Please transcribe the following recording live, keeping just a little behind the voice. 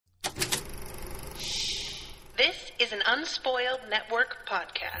is an Unspoiled Network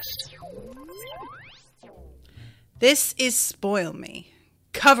podcast. This is Spoil Me,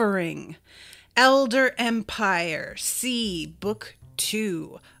 covering Elder Empire C, Book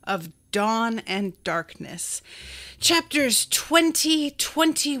 2 of Dawn and Darkness, chapters 20,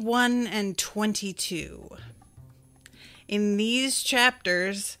 21, and 22. In these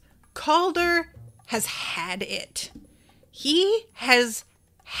chapters, Calder has had it. He has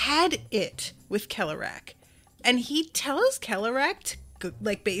had it with Kellerac. And he tells Kellerac to,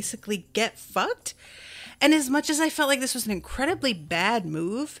 basically get fucked. And as much as I felt like this was an incredibly bad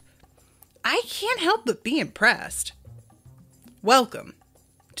move, I can't help but be impressed. Welcome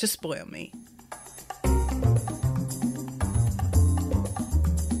to Spoil Me.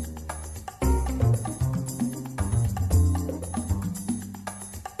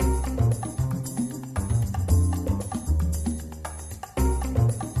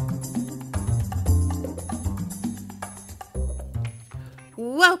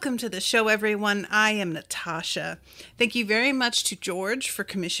 Welcome to the show, everyone. I am Natasha. Thank you very much to George for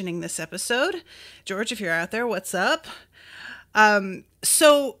commissioning this episode. George, if you're out there, what's up? These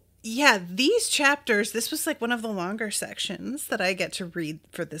chapters, this was like one of the longer sections that I get to read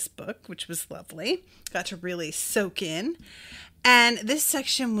for this book, which was lovely. Got to really soak in. And this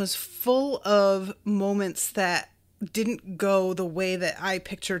section was full of moments that didn't go the way that I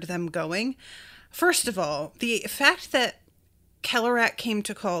pictured them going. First of all, the fact that Kellerac came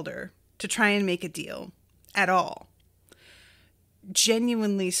to Calder to try and make a deal at all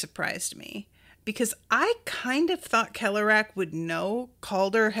genuinely surprised me, because I kind of thought Kellerac would know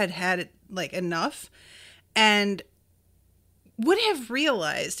Calder had had enough and would have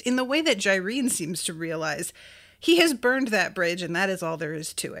realized, in the way that Jyrene seems to realize, he has burned that bridge and that is all there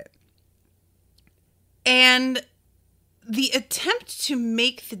is to it. And the attempt to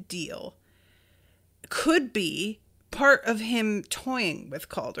make the deal could be part of him toying with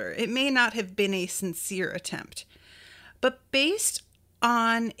Calder. It may not have been a sincere attempt, but based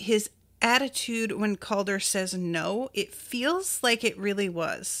on his attitude when Calder says no, it feels like it really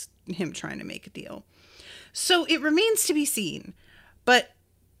was him trying to make a deal. So it remains to be seen, but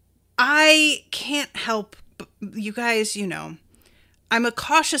I can't help, you guys, I'm a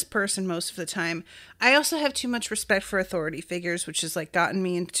cautious person most of the time. I also have too much respect for authority figures, which has gotten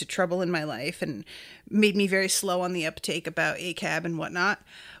me into trouble in my life and made me very slow on the uptake about ACAB and whatnot.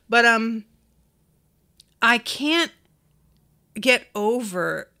 But I can't get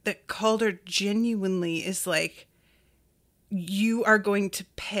over that Calder genuinely is like, you are going to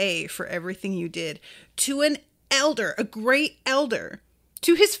pay for everything you did to an elder, a great elder,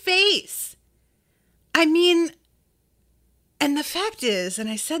 to his face. I mean, and the fact is, and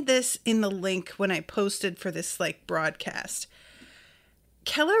I said this in the link when I posted for this broadcast,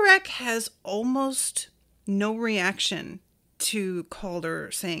 Kellerac has almost no reaction to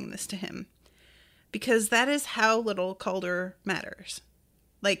Calder saying this to him, because that is how little Calder matters.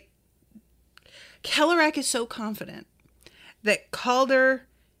 Kellerac is so confident that Calder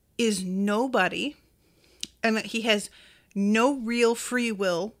is nobody and that he has no real free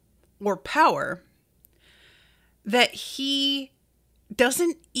will or power, that he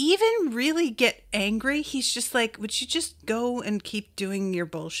doesn't even really get angry. He's just like, would you just go and keep doing your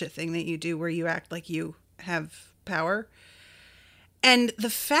bullshit thing that you do where you act like you have power? And the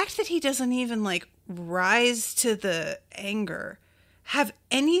fact that he doesn't even rise to the anger, have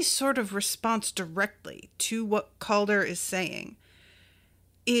any sort of response directly to what Calder is saying,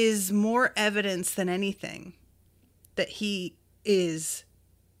 is more evidence than anything that he is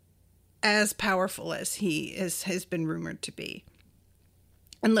as powerful as he has been rumored to be.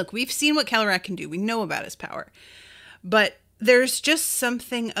 And look, we've seen what Kellerac can do. We know about his power. But there's just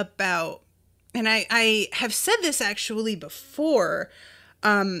something about, and I have said this actually before,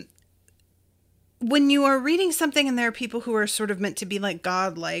 when you are reading something and there are people who are sort of meant to be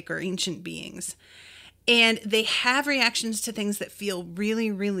godlike or ancient beings, and they have reactions to things that feel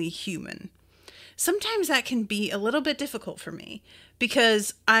really, really human, sometimes that can be a little bit difficult for me,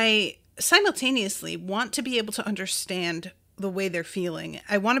 because I simultaneously want to be able to understand the way they're feeling.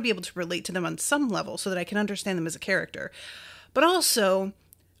 I want to be able to relate to them on some level so that I can understand them as a character. But also,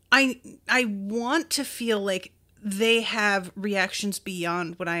 I want to feel like they have reactions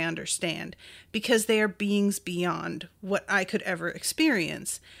beyond what I understand, because they are beings beyond what I could ever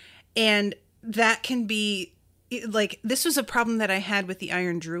experience. And that can be, this was a problem that I had with the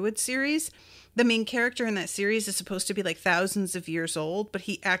Iron Druid series. The main character in that series is supposed to be thousands of years old, but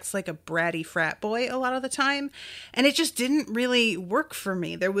he acts like a bratty frat boy a lot of the time. And it just didn't really work for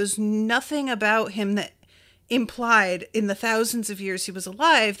me. There was nothing about him that implied in the thousands of years he was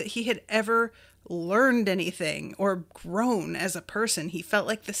alive that he had ever learned anything or grown as a person. He felt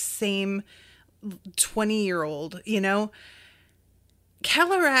like the same 20-year-old, you know?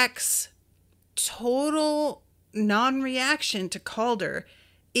 Kellerac's total non-reaction to Calder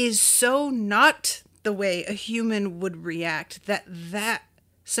is so not the way a human would react that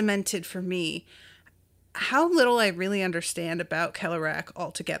cemented for me how little I really understand about Kellerac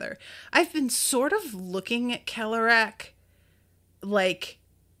altogether. I've been sort of looking at Kellerac like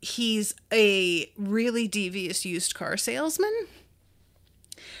he's a really devious used car salesman.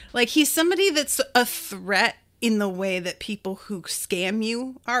 Like he's somebody that's a threat in the way that people who scam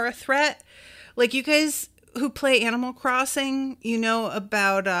you are a threat. Like you guys who play Animal Crossing, you know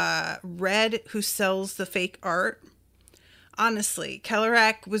about Red, who sells the fake art. Honestly,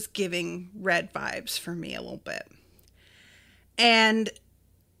 Kellerac was giving Red vibes for me a little bit. And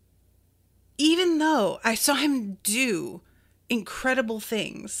even though I saw him do incredible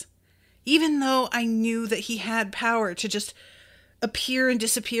things, even though I knew that he had power to just appear and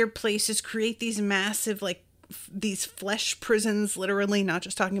disappear places, create these massive, like, these flesh prisons, literally, not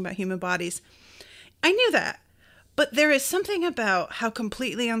just talking about human bodies, I knew that. But there is something about how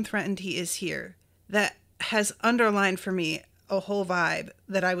completely unthreatened he is here that has underlined for me a whole vibe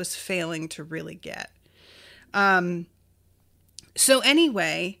that I was failing to really get. So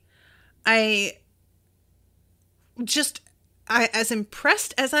anyway, I as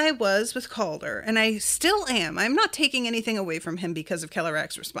impressed as I was with Calder, and I still am, I'm not taking anything away from him because of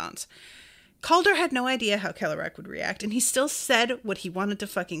Kellerac's response. Calder had no idea how Kellerac would react, and he still said what he wanted to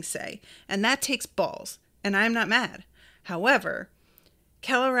fucking say. And that takes balls, and I'm not mad. However,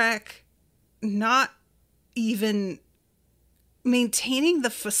 Kellerac not even maintaining the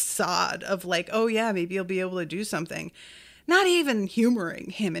facade of like, oh yeah, maybe you'll be able to do something, not even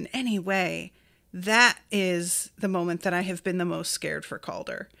humoring him in any way, that is the moment that I have been the most scared for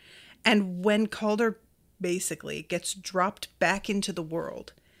Calder. And when Calder basically gets dropped back into the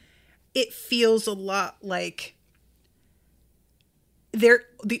world, it feels a lot like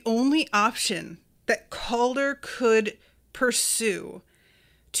the only option that Calder could pursue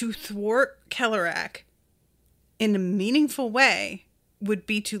to thwart Kellerac in a meaningful way would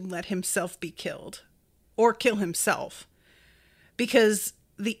be to let himself be killed or kill himself. Because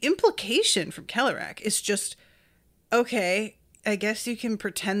the implication from Kellerac is just, okay, I guess you can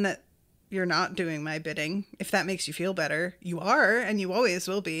pretend that you're not doing my bidding. If that makes you feel better, you are, and you always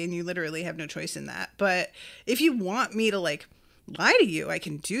will be, and you literally have no choice in that. But if you want me to like lie to you, I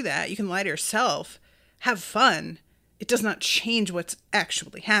can do that. You can lie to yourself. Have fun. It does not change what's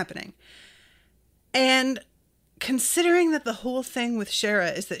actually happening. And considering that the whole thing with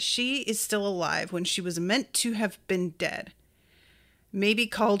Shara is that she is still alive when she was meant to have been dead. Maybe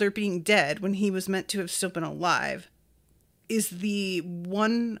Calder being dead when he was meant to have still been alive is the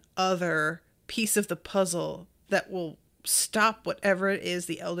one other piece of the puzzle that will stop whatever it is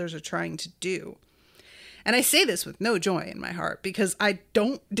the elders are trying to do. And I say this with no joy in my heart because I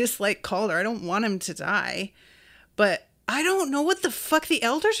don't dislike Calder. I don't want him to die. But I don't know what the fuck the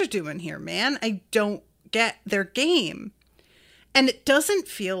elders are doing here, man. I don't get their game. And it doesn't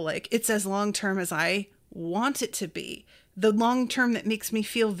feel like it's as long-term as I want it to be. The long-term that makes me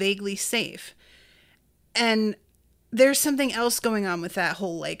feel vaguely safe. And there's something else going on with that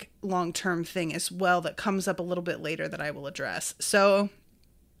whole like long-term thing as well that comes up a little bit later that I will address. So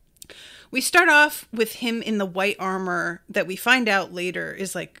we start off with him in the white armor that we find out later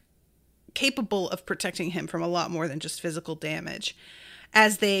is like capable of protecting him from a lot more than just physical damage,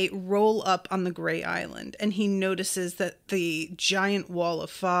 as they roll up on the Gray Island, and he notices that the giant wall of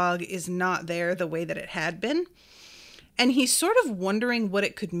fog is not there the way that it had been. And he's sort of wondering what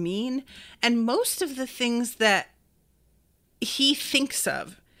it could mean. And most of the things that he thinks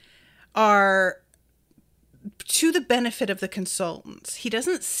of are to the benefit of the consultants. He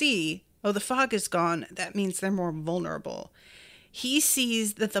doesn't see, oh, the fog is gone. That means they're more vulnerable. He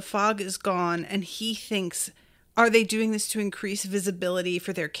sees that the fog is gone and he thinks, are they doing this to increase visibility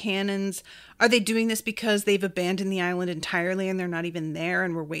for their cannons? Are they doing this because they've abandoned the island entirely and they're not even there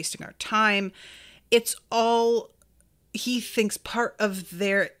and we're wasting our time? It's all, he thinks, part of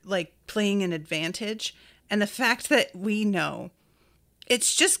their like playing an advantage. And the fact that we know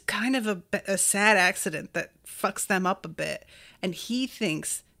it's just kind of a sad accident that fucks them up a bit. And he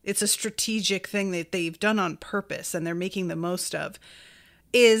thinks it's a strategic thing that they've done on purpose and they're making the most of,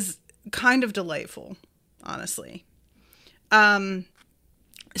 is kind of delightful, honestly.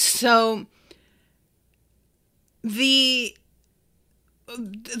 So the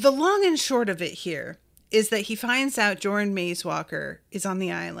long and short of it here is that he finds out Jordan Mazewalker is on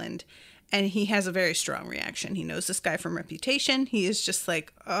the island And he has a very strong reaction. He knows this guy from reputation. He is just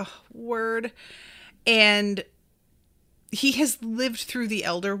like, oh, word. And he has lived through the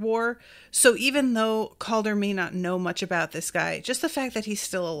Elder War. So even though Calder may not know much about this guy, just the fact that he's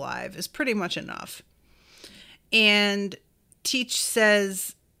still alive is pretty much enough. And Teach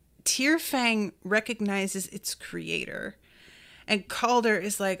says Tearfang recognizes its creator. And Calder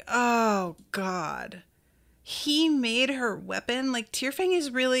is like, oh, God. He made her weapon. Like, Tearfang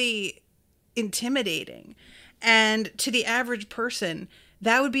is really intimidating. And to the average person,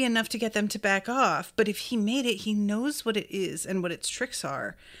 that would be enough to get them to back off. But if he made it, he knows what it is and what its tricks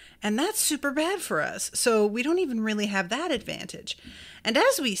are. And that's super bad for us. So we don't even really have that advantage. And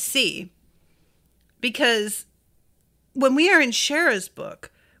as we see, because when we are in Shera's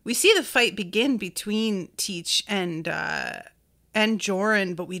book, we see the fight begin between Teach and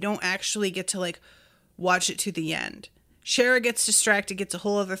Joran, but we don't actually get to, like, watch it to the end. Shera gets distracted, gets a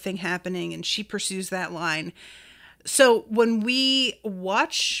whole other thing happening, and she pursues that line. So when we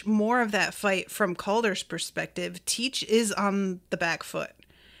watch more of that fight from Calder's perspective, Teach is on the back foot.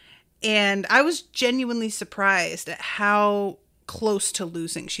 And I was genuinely surprised at how close to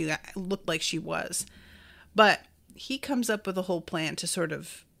losing she looked like she was. But he comes up with a whole plan to sort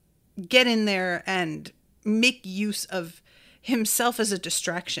of get in there and make use of himself as a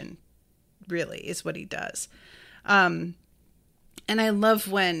distraction, really, is what he does. And I love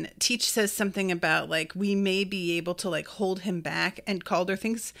when Teach says something about, like, we may be able to, like, hold him back. And Calder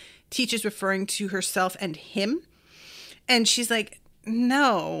thinks Teach is referring to herself and him. And she's like,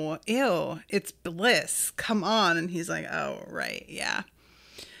 no, ew, it's Bliss. Come on. And he's like, oh, right, yeah.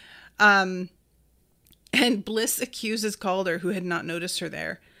 And Bliss accuses Calder, who had not noticed her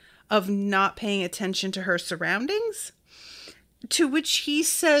there, of not paying attention to her surroundings. To which he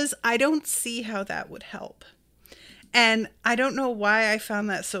says, I don't see how that would help. And I don't know why I found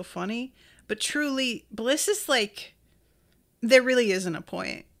that so funny, but truly, Bliss is like, there really isn't a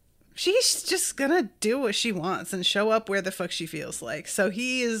point. She's just gonna do what she wants and show up where the fuck she feels like. So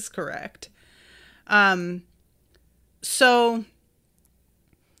he is correct. So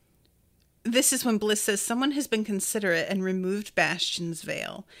this is when Bliss says, someone has been considerate and removed Bastion's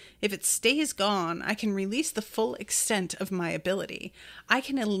veil. If it stays gone, I can release the full extent of my ability. I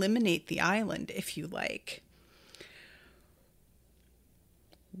can eliminate the island if you like.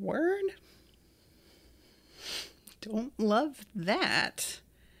 Word? Don't love that.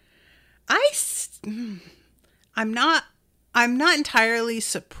 I'm not entirely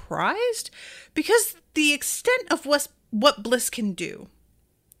surprised, because the extent of what Bliss can do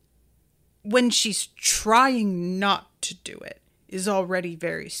when she's trying not to do it is already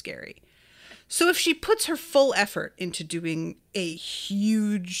very scary. So if she puts her full effort into doing a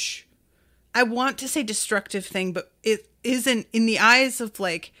huge, I want to say destructive thing, but it isn't, in the eyes of,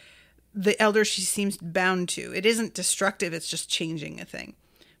 like, the Elder she seems bound to, it isn't destructive, it's just changing a thing.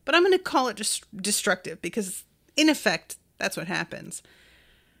 But I'm going to call it just destructive, because in effect, that's what happens.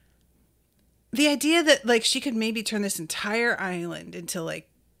 The idea that, like, she could maybe turn this entire island into, like,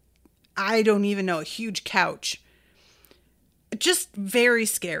 I don't even know, a huge couch. Just very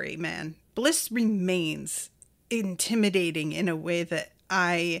scary, man. Bliss remains intimidating in a way that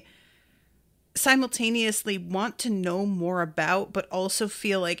I simultaneously want to know more about, but also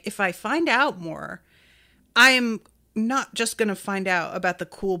feel like if I find out more, I am not just going to find out about the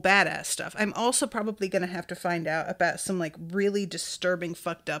cool badass stuff. I'm also probably going to have to find out about some, like, really disturbing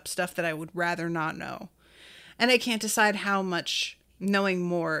fucked up stuff that I would rather not know. And I can't decide how much knowing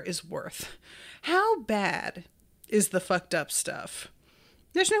more is worth. How bad is the fucked up stuff?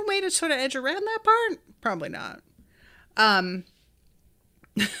 There's no way to sort of edge around that part? Probably not.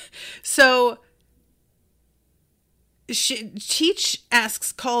 So Teach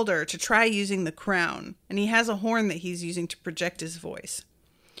asks Calder to try using the crown, and he has a horn that he's using to project his voice.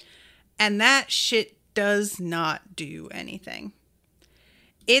 And that shit does not do anything.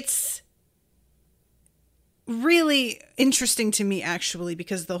 It's really interesting to me, actually,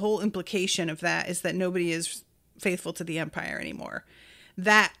 because the whole implication of that is that nobody is faithful to the Empire anymore.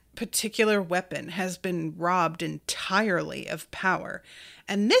 That particular weapon has been robbed entirely of power.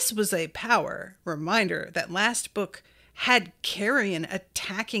 And this was a power, reminder, that last book had Carrion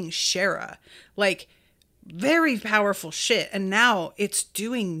attacking Shera. Like, very powerful shit. And now it's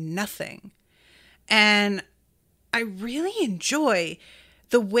doing nothing. And I really enjoy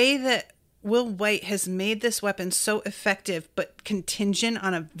the way that Will White has made this weapon so effective, but contingent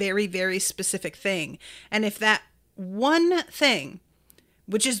on a very, very specific thing. And if that one thing,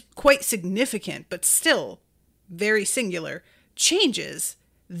 which is quite significant, but still very singular, changes,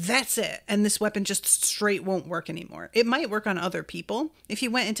 That's it. And this weapon just straight won't work anymore. It might work on other people. If he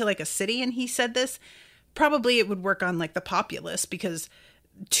went into like a city and he said this, probably it would work on like the populace, because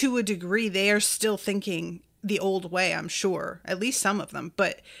to a degree they are still thinking the old way, I'm sure. At least some of them.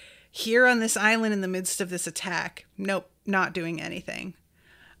 But here on this island in the midst of this attack, nope, not doing anything.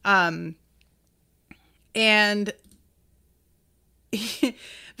 And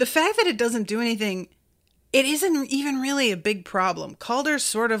the fact that it doesn't do anything, it isn't even really a big problem. Calder's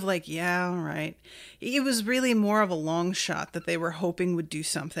sort of like, yeah, all right. It was really more of a long shot that they were hoping would do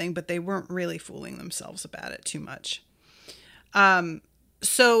something, but they weren't really fooling themselves about it too much.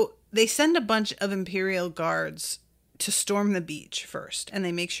 So they send a bunch of Imperial guards to storm the beach first, and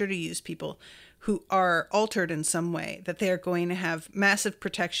they make sure to use people who are altered in some way, that they are going to have massive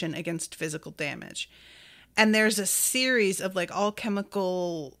protection against physical damage. And there's a series of like all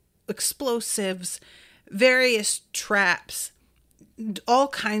chemical explosives, various traps, all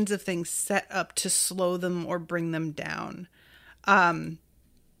kinds of things set up to slow them or bring them down. And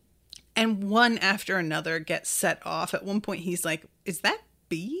one after another gets set off. At one point he's like, is that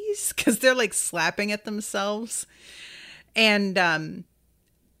bees? Because they're like slapping at themselves. And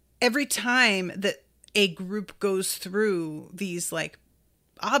every time that a group goes through these like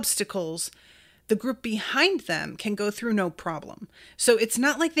obstacles, the group behind them can go through no problem. So it's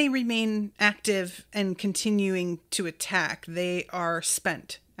not like they remain active and continuing to attack. They are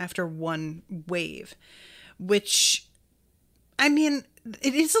spent after one wave, which, I mean,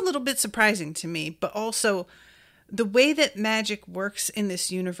 it is a little bit surprising to me, but also the way that magic works in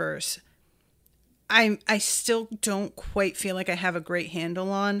this universe, I still don't quite feel like I have a great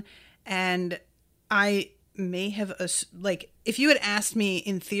handle on. And I may have, like, if you had asked me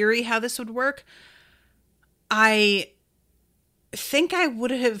in theory how this would work, I think I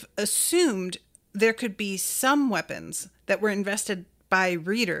would have assumed there could be some weapons that were invested by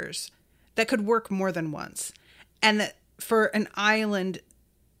readers that could work more than once. And that for an island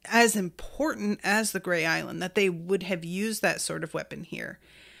as important as the Grey Island, that they would have used that sort of weapon here.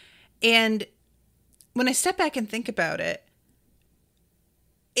 And when I step back and think about it,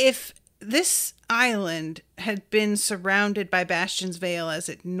 if this island had been surrounded by Bastion's Veil as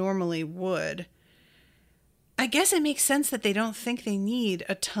it normally would, I guess it makes sense that they don't think they need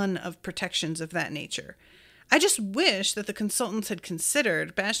a ton of protections of that nature. I just wish that the consultants had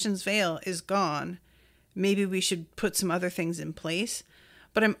considered Bastion's Veil is gone. Maybe we should put some other things in place.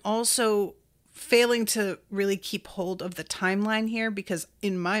 But I'm also failing to really keep hold of the timeline here, because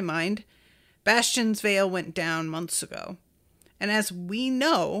in my mind, Bastion's Veil went down months ago. And as we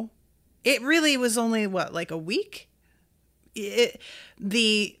know, it really was only, like a week?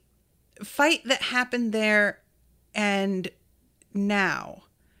 The fight that happened there and now,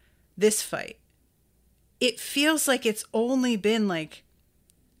 this fight, it feels like it's only been like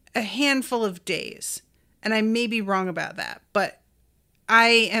a handful of days. And I may be wrong about that, but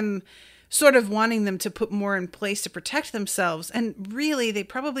I am sort of wanting them to put more in place to protect themselves. And really, they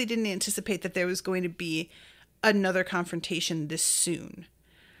probably didn't anticipate that there was going to be another confrontation this soon.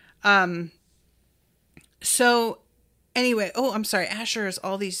 So anyway, I'm sorry. Asher has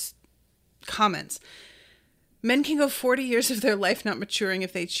all these comments. Men can go 40 years of their life not maturing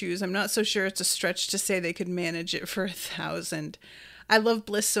if they choose. I'm not so sure it's a stretch to say they could manage it for 1,000. I love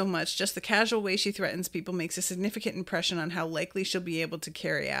Bliss so much. Just the casual way she threatens people makes a significant impression on how likely she'll be able to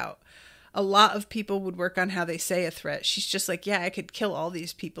carry out. A lot of people would work on how they say a threat. She's just like, yeah, I could kill all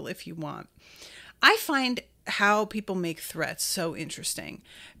these people if you want. I find how people make threats so interesting,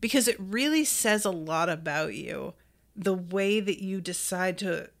 because it really says a lot about you, the way that you decide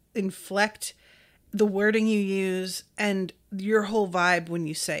to inflect the wording you use and your whole vibe when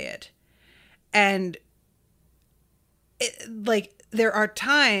you say it. And there are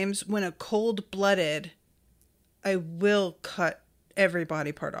times when a cold-blooded, I will cut every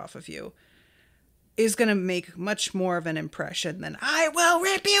body part off of you, is going to make much more of an impression than I will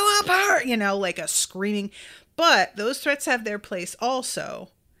rip you apart, like a screaming. But those threats have their place also.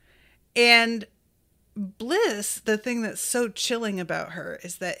 And Bliss, the thing that's so chilling about her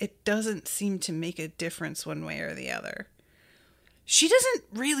is that it doesn't seem to make a difference one way or the other. She doesn't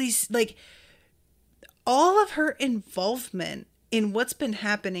really, all of her involvement in what's been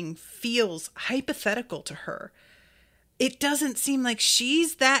happening feels hypothetical to her. It doesn't seem like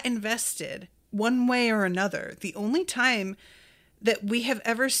she's that invested one way or another. The only time that we have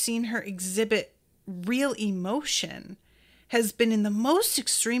ever seen her exhibit real emotion has been in the most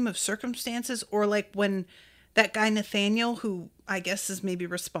extreme of circumstances, or like when that guy Nathaniel, who I guess is maybe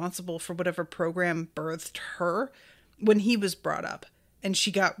responsible for whatever program birthed her, when he was brought up and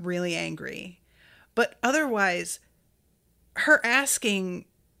she got really angry. But otherwise, her asking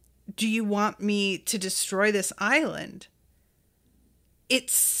do you want me to destroy this island?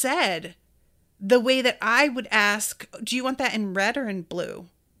 It's said the way that I would ask, do you want that in red or in blue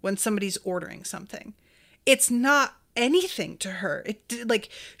when somebody's ordering something? It's not anything to her. Like,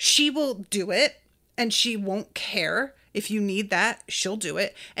 she will do it and she won't care. If you need that, she'll do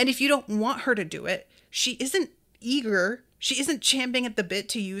it. And if you don't want her to do it, she isn't eager. She isn't champing at the bit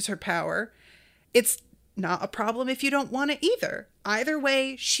to use her power. It's not a problem if you don't want it either. Either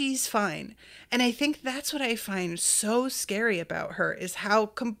way, she's fine. And I think that's what I find so scary about her, is how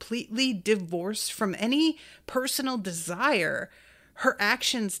completely divorced from any personal desire her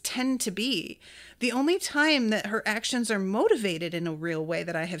actions tend to be. The only time that her actions are motivated in a real way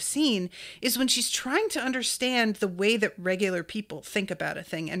that I have seen is when she's trying to understand the way that regular people think about a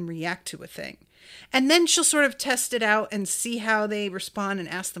thing and react to a thing. And then she'll sort of test it out and see how they respond and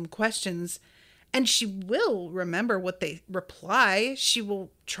ask them questions. And she will remember what they reply. She will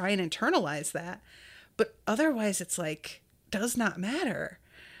try and internalize that. But otherwise, it's like, does not matter.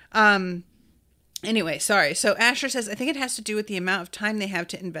 Anyway, sorry. So Asher says, I think it has to do with the amount of time they have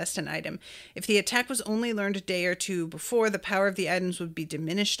to invest an item. If the attack was only learned a day or two before, the power of the items would be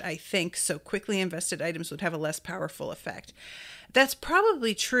diminished, I think. So quickly invested items would have a less powerful effect. That's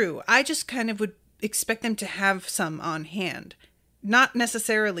probably true. I just kind of would expect them to have some on hand. Not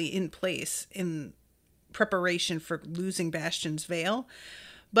necessarily in place in preparation for losing Bastion's Veil,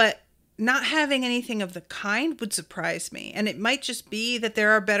 but not having anything of the kind would surprise me. And it might just be that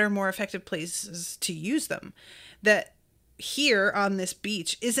there are better, more effective places to use them. That here on this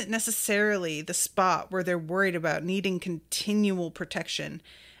beach isn't necessarily the spot where they're worried about needing continual protection.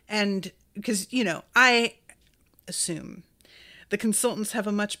 And because, you know, I assume the consultants have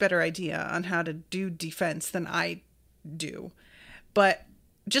a much better idea on how to do defense than I do. But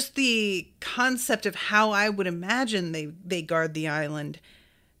just the concept of how I would imagine they guard the island,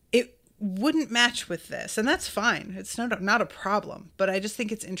 it wouldn't match with this. And that's fine. It's not a problem. But I just think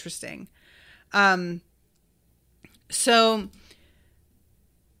it's interesting. So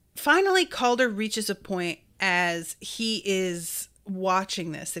finally, Calder reaches a point as he is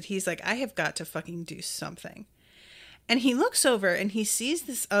watching this that he's like, I have got to fucking do something. And he looks over and he sees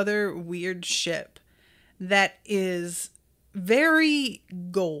this other weird ship that is very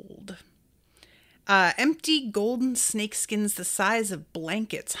gold. Empty golden snakeskins the size of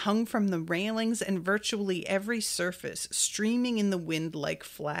blankets hung from the railings and virtually every surface, streaming in the wind like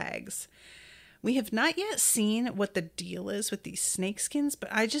flags. We have not yet seen what the deal is with these snakeskins, but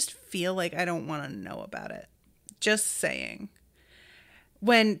I just feel like I don't want to know about it. Just saying.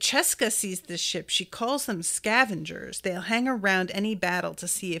 When Cheska sees this ship, she calls them scavengers. They'll hang around any battle to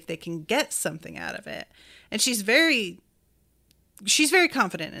see if they can get something out of it. And she's very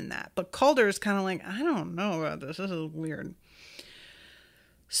confident in that. But Calder is kind of like, I don't know about this. This is weird.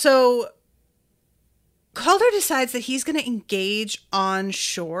 So Calder decides that he's going to engage on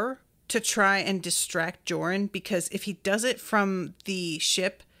shore to try and distract Joran, because if he does it from the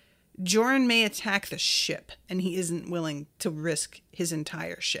ship, Joran may attack the ship, and he isn't willing to risk his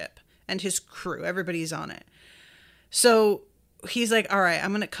entire ship and his crew. Everybody's on it. So he's like, all right,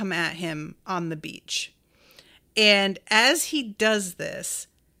 I'm going to come at him on the beach. And as he does this,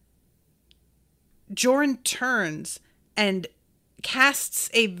 Joran turns and casts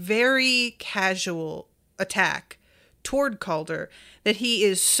a very casual attack toward Calder that he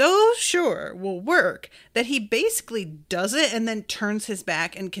is so sure will work that he basically does it and then turns his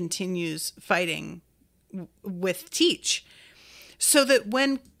back and continues fighting with Teach. So that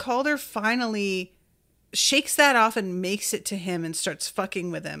when Calder finally shakes that off and makes it to him and starts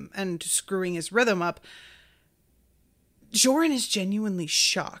fucking with him and screwing his rhythm up, Joran is genuinely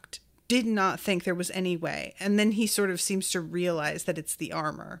shocked. Did not think there was any way. And then he sort of seems to realize that it's the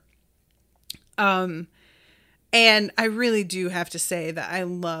armor. And I really do have to say that I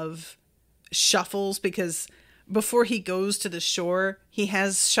love Shuffles, because before he goes to the shore, he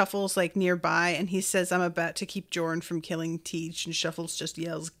has Shuffles like nearby and he says, I'm about to keep Joran from killing Teach, and Shuffles just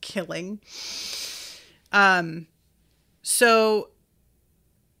yells, killing. So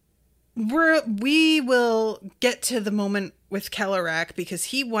we will get to the moment with Kellerac, because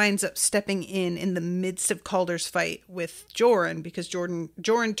he winds up stepping in the midst of Calder's fight with Joran, because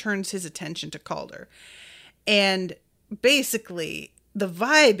Joran turns his attention to Calder. And basically, the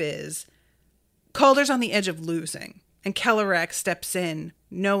vibe is Calder's on the edge of losing, and Kellerac steps in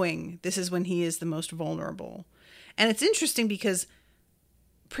knowing this is when he is the most vulnerable. And it's interesting because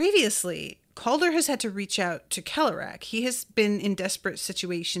previously, Calder has had to reach out to Kellerac. He has been in desperate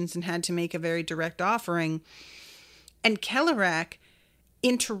situations and had to make a very direct offering. And Kellerac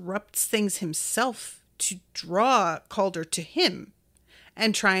interrupts things himself to draw Calder to him.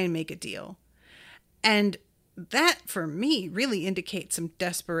 and try and make a deal. And that, for me, really indicates some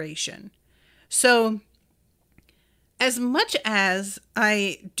desperation. So, as much as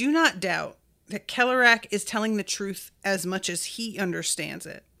I do not doubt that Kellerac is telling the truth as much as he understands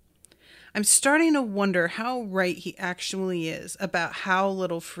it, I'm starting to wonder how right he actually is about how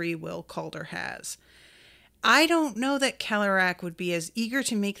little free will Calder has. I don't know that Kellerac would be as eager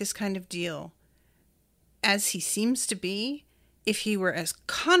to make this kind of deal as he seems to be if he were as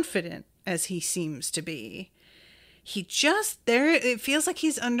confident as he seems to be. It feels like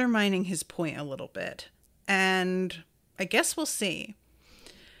he's undermining his point a little bit. And I guess we'll see.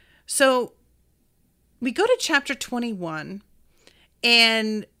 So we go to chapter 21,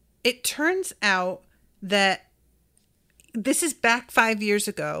 and it turns out that this is back 5 years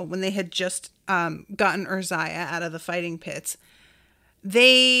ago when they had just gotten Urziah out of the fighting pits.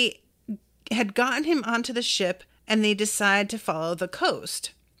 They had gotten him onto the ship, and they decide to follow the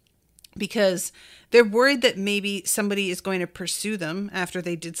coast because they're worried that maybe somebody is going to pursue them after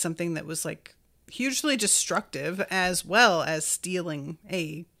they did something that was like hugely destructive, as well as stealing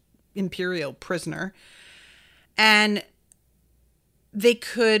a imperial prisoner. And they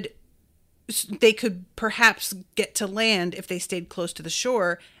could perhaps get to land if they stayed close to the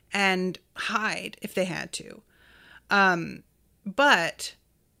shore and hide if they had to. But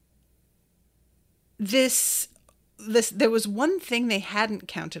there was one thing they hadn't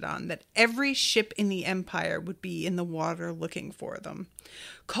counted on, that every ship in the Empire would be in the water looking for them.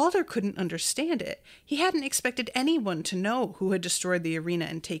 Calder couldn't understand it. He hadn't expected anyone to know who had destroyed the arena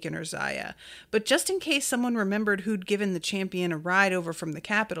and taken Urziah. But just in case someone remembered who'd given the champion a ride over from the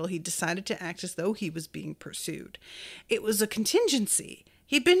capital, he decided to act as though he was being pursued. It was a contingency.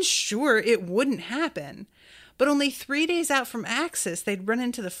 He'd been sure it wouldn't happen. But only 3 days out from Axis, they'd run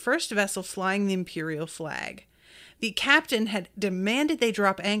into the first vessel flying the Imperial flag. The captain had demanded they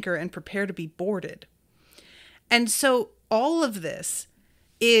drop anchor and prepare to be boarded. And so all of this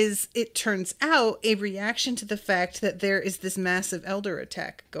is, it turns out, a reaction to the fact that there is this massive Elder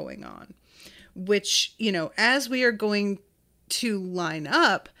attack going on, which, as we are going to line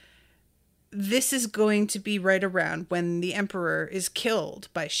up, this is going to be right around when the Emperor is killed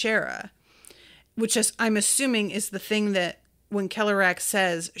by Shera, which is, I'm assuming, is the thing that when Kellerac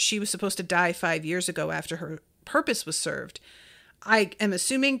says she was supposed to die 5 years ago after her purpose was served, I am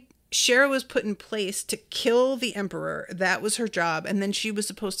assuming Shera was put in place to kill the Emperor. That was her job. And then she was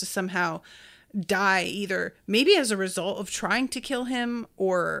supposed to somehow die, either maybe as a result of trying to kill him,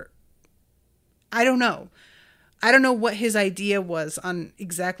 or I don't know. I don't know what his idea was on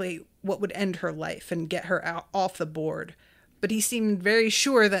exactly what would end her life and get her out off the board. But he seemed very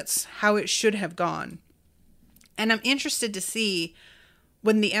sure that's how it should have gone. And I'm interested to see,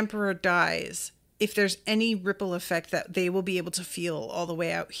 when the Emperor dies, if there's any ripple effect that they will be able to feel all the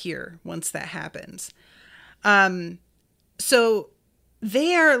way out here once that happens. So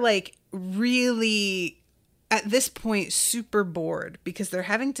they are like really, at this point, super bored because they're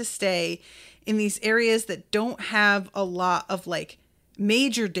having to stay in these areas that don't have a lot of like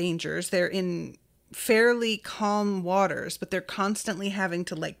major dangers. They're in fairly calm waters, but they're constantly having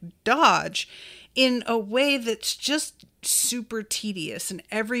to like dodge in a way that's just super tedious, and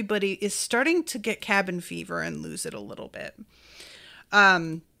everybody is starting to get cabin fever and lose it a little bit.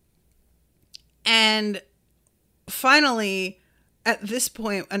 And finally, at this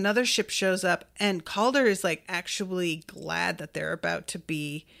point, another ship shows up, and Calder is like actually glad that they're about to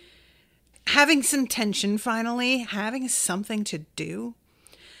be having some tension, finally having something to do.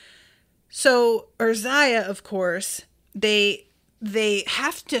 So Urziah, of course, they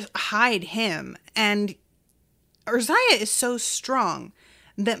have to hide him, and Urziah is so strong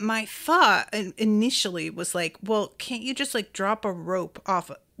that my thought initially was like, well, can't you just like drop a rope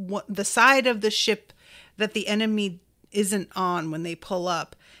off the side of the ship that the enemy isn't on when they pull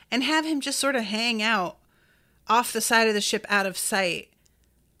up, and have him just sort of hang out off the side of the ship out of sight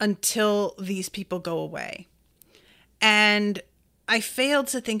until these people go away? And I failed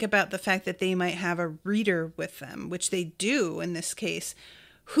to think about the fact that they might have a reader with them, which they do in this case,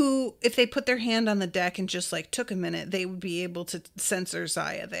 who, if they put their hand on the deck and just like took a minute, they would be able to sense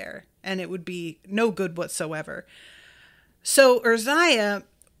Urziah there, and it would be no good whatsoever. So Urziah,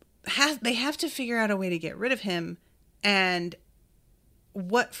 they have to figure out a way to get rid of him. And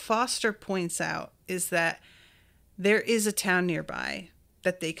what Foster points out is that there is a town nearby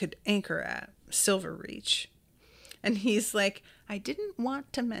that they could anchor at, Silverreach. And he's like, I didn't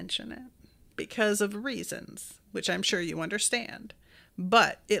want to mention it because of reasons, which I'm sure you understand.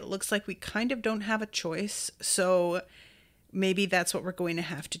 But it looks like we kind of don't have a choice, so maybe that's what we're going to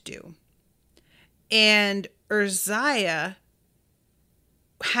have to do. And Urziah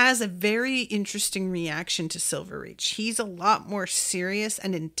has a very interesting reaction to Silverreach. He's a lot more serious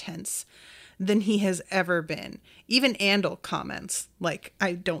and intense than he has ever been. Even Andal comments, like,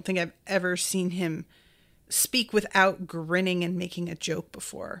 I don't think I've ever seen him speak without grinning and making a joke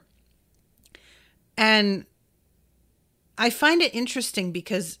before. And I find it interesting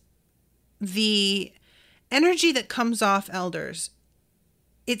because the energy that comes off elders,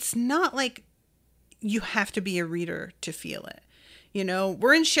 it's not like you have to be a reader to feel it. You know,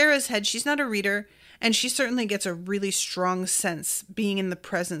 we're in Shara's head. She's not a reader, and she certainly gets a really strong sense being in the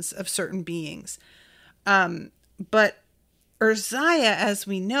presence of certain beings. But Urziah, as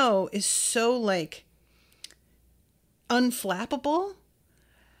we know, is so, like, unflappable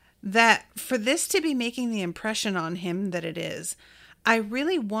that for this to be making the impression on him that it is, I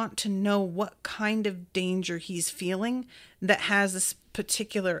really want to know what kind of danger he's feeling that has this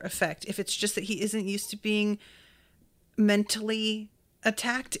particular effect. If it's just that he isn't used to being mentally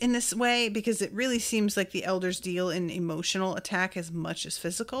attacked in this way, because it really seems like the elders deal in emotional attack as much as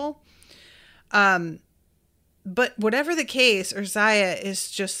physical. But whatever the case, Urziah is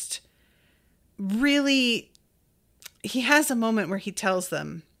just really, he has a moment where he tells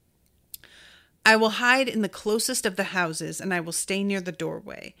them, I will hide in the closest of the houses, and I will stay near the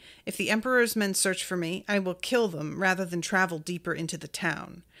doorway. If the Emperor's men search for me, I will kill them rather than travel deeper into the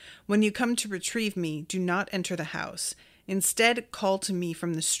town. When you come to retrieve me, do not enter the house. Instead, call to me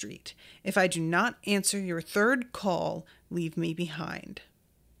from the street. If I do not answer your third call, leave me behind.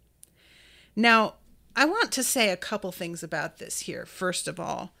 Now, I want to say a couple things about this here. First of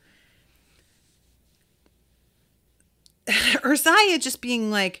all, Urziah just being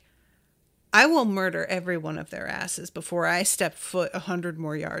like, I will murder every one of their asses before I step foot 100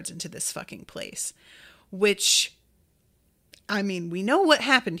 more yards into this fucking place. Which, I mean, we know what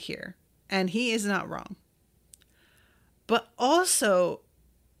happened here, and he is not wrong. But also,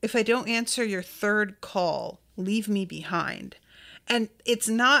 if I don't answer your third call, leave me behind. And it's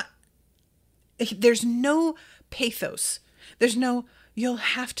not, there's no pathos. There's no, you'll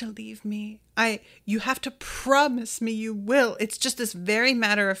have to leave me. You have to promise me you will. It's just this very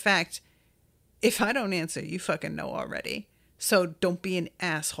matter of fact, if I don't answer, you fucking know already. So don't be an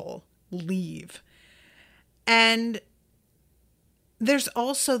asshole. Leave. And there's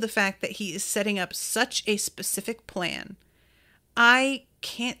also the fact that he is setting up such a specific plan. I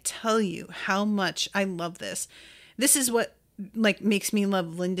can't tell you how much I love this. This is what, like, makes me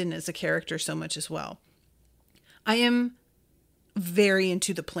love Lyndon as a character so much as well. I am very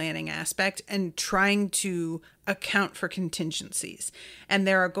into the planning aspect and trying to account for contingencies. And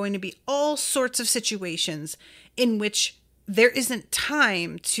there are going to be all sorts of situations in which there isn't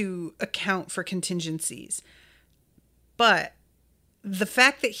time to account for contingencies. But the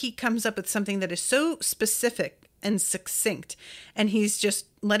fact that he comes up with something that is so specific and succinct, and he's just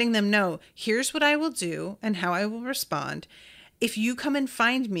letting them know, here's what I will do and how I will respond. If you come and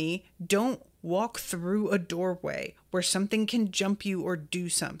find me, don't walk through a doorway where something can jump you or do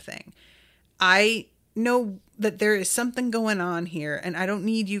something. I know that there is something going on here, and I don't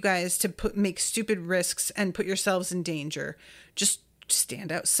need you guys to make stupid risks and put yourselves in danger. Just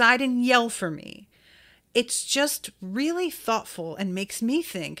stand outside and yell for me. It's just really thoughtful and makes me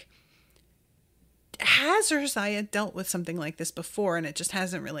think, has Urziah dealt with something like this before, and it just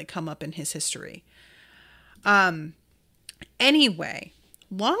hasn't really come up in his history? Anyway,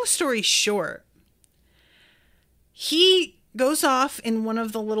 long story short, he goes off in one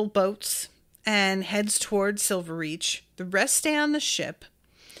of the little boats and heads towards Silverreach. The rest stay on the ship,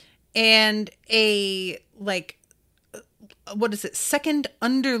 and second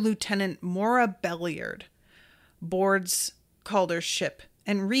under Lieutenant Mora Belliard boards Calder's ship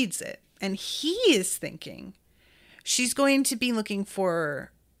and reads it. And he is thinking she's going to be looking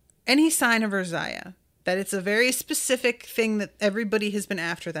for any sign of Urziah, that it's a very specific thing that everybody has been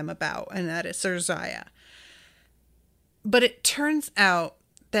after them about, and that it's Urziah. But it turns out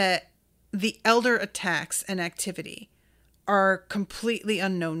that the elder attacks and activity are completely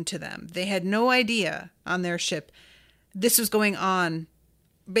unknown to them. They had no idea on their ship this was going on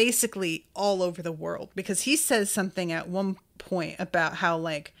basically all over the world, because he says something at one point about how,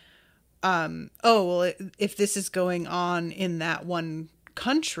 like, if this is going on in that one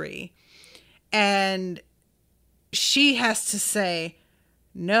country, and she has to say,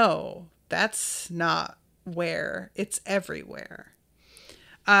 no, that's not where, it's everywhere.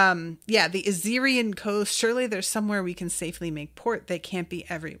 The Azirian coast, surely there's somewhere we can safely make port. They can't be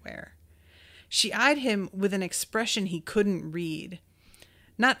everywhere. She eyed him with an expression he couldn't read.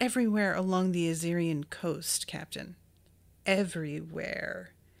 Not everywhere along the Azirian coast, Captain.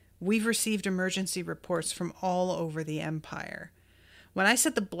 Everywhere. We've received emergency reports from all over the Empire. When I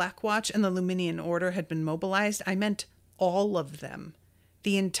said the Black Watch and the Luminian Order had been mobilized, I meant all of them.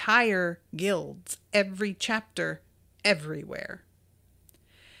 The entire guilds, every chapter, everywhere.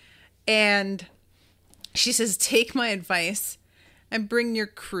 And she says, take my advice and bring your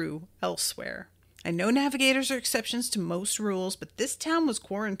crew elsewhere. I know navigators are exceptions to most rules, but this town was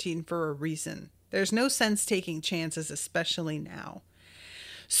quarantined for a reason. There's no sense taking chances, especially now.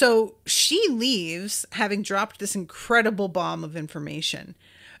 So she leaves, having dropped this incredible bomb of information.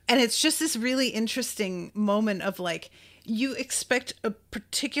 And it's just this really interesting moment of like, you expect a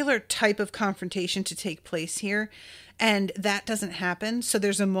particular type of confrontation to take place here, and that doesn't happen. So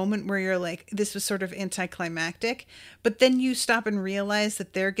there's a moment where you're like, this was sort of anticlimactic, but then you stop and realize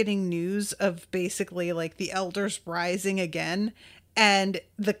that they're getting news of basically like the elders rising again, and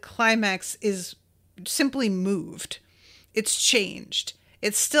the climax is simply moved. It's changed.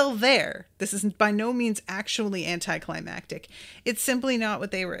 It's still there. This is by no means actually anticlimactic. It's simply not what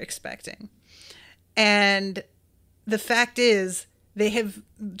they were expecting. And the fact is, they have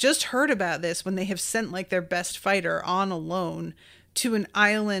just heard about this when they have sent like their best fighter on alone to an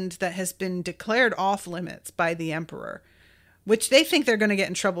island that has been declared off limits by the Emperor, which they think they're going to get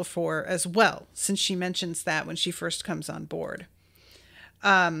in trouble for as well, since she mentions that when she first comes on board.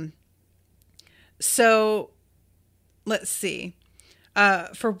 So let's see.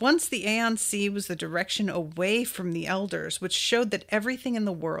 For once, the Aeon Sea was the direction away from the elders, which showed that everything in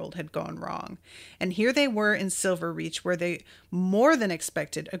the world had gone wrong. And here they were in Silverreach, where they more than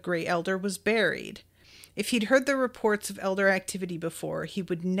expected a great elder was buried. If he'd heard the reports of elder activity before, he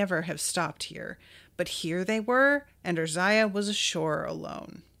would never have stopped here. But here they were, and Urziah was ashore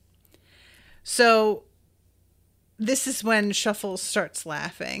alone. So this is when Shuffles starts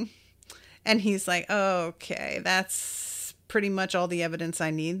laughing. And he's like, oh, okay, that's pretty much all the evidence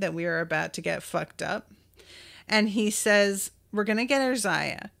I need that we are about to get fucked up. And he says, we're going to get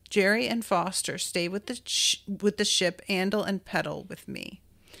Urziah. Jerry and Foster stay with the ship, Andal and Petal with me.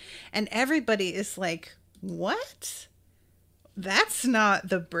 And everybody is like, what? That's not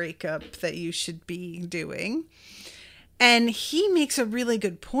the breakup that you should be doing. And he makes a really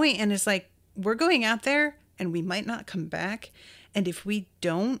good point and is like, we're going out there and we might not come back. And if we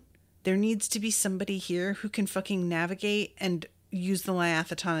don't, there needs to be somebody here who can fucking navigate and use the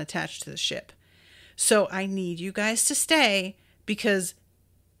Liatheton attached to the ship. So I need you guys to stay because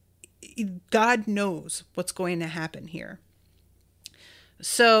God knows what's going to happen here.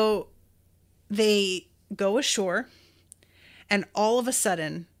 So they go ashore, and all of a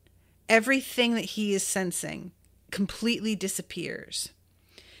sudden, everything that he is sensing completely disappears.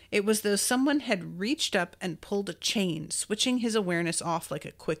 It was though someone had reached up and pulled a chain, switching his awareness off like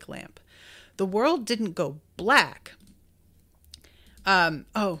a quick lamp. The world didn't go black.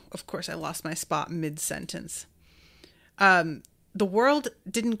 Of course, I lost my spot mid-sentence. The world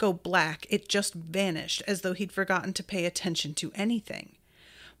didn't go black. It just vanished, as though he'd forgotten to pay attention to anything.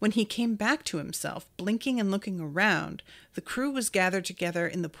 When he came back to himself, blinking and looking around, the crew was gathered together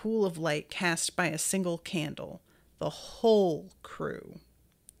in the pool of light cast by a single candle. The whole crew.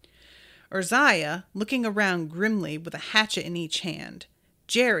 Urziah, looking around grimly with a hatchet in each hand.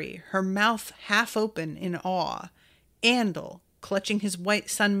 Jerry, her mouth half open in awe. Andal, clutching his white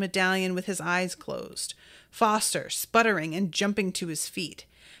sun medallion with his eyes closed. Foster, sputtering and jumping to his feet.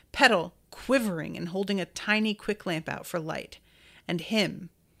 Petal, quivering and holding a tiny quick lamp out for light. And him.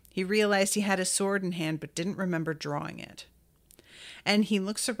 He realized he had a sword in hand but didn't remember drawing it. And he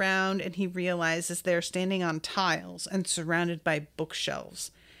looks around and he realizes they're standing on tiles and surrounded by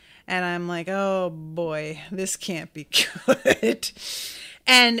bookshelves. And I'm like, oh boy, this can't be good.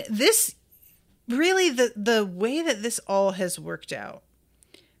 And this, really, the way that this all has worked out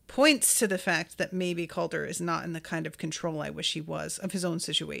points to the fact that maybe Calder is not in the kind of control I wish he was of his own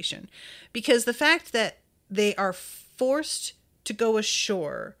situation. Because the fact that they are forced to go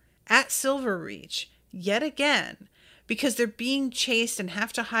ashore at Silverreach yet again, because they're being chased and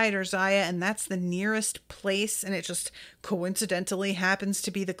have to hide Urziah, and that's the nearest place, and it just coincidentally happens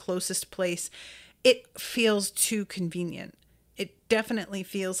to be the closest place. It feels too convenient. It definitely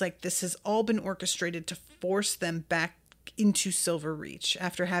feels like this has all been orchestrated to force them back into Silverreach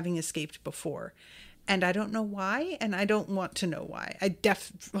after having escaped before. And I don't know why, and I don't want to know why. I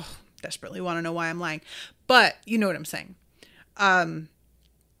desperately want to know why I'm lying. But you know what I'm saying.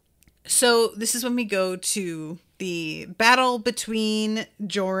 So this is when we go to the battle between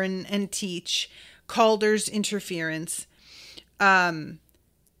Joran and Teach, Calder's interference. And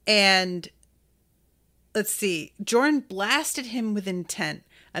let's see, Joran blasted him with intent,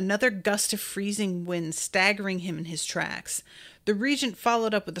 another gust of freezing wind staggering him in his tracks. The regent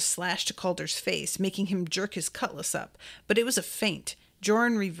followed up with a slash to Calder's face, making him jerk his cutlass up, but it was a feint.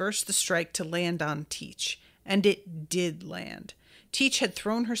 Joran reversed the strike to land on Teach, and it did land. Teach had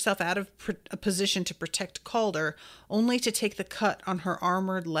thrown herself out of a position to protect Calder, only to take the cut on her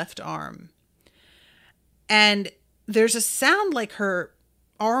armored left arm. And there's a sound like her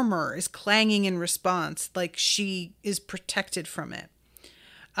armor is clanging in response, like she is protected from it.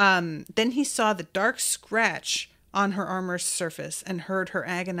 Then he saw the dark scratch on her armor's surface and heard her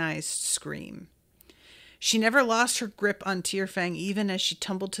agonized scream. She never lost her grip on Tearfang even as she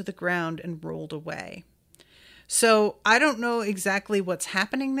tumbled to the ground and rolled away. So I don't know exactly what's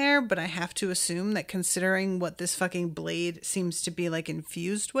happening there, but I have to assume that considering what this fucking blade seems to be like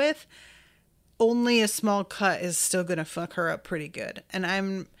infused with, only a small cut is still going to fuck her up pretty good.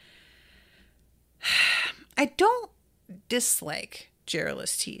 And I don't dislike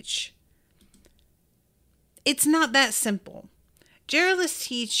Gerald's Teach. It's not that simple. Gerald's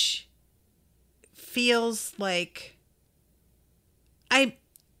Teach feels like I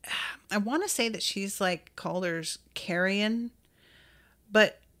want to say that she's like Calder's Carrion,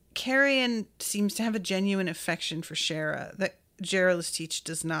 but Carrion seems to have a genuine affection for Shara that Gerald's Teach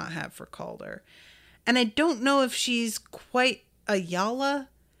does not have for Calder. And I don't know if she's quite a Yala,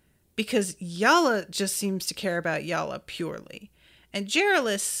 because Yala just seems to care about Yala purely. And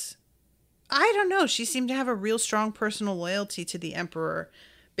Gerald's, I don't know, she seemed to have a real strong personal loyalty to the Emperor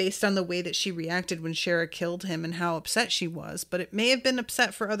based on the way that she reacted when Shara killed him and how upset she was. But it may have been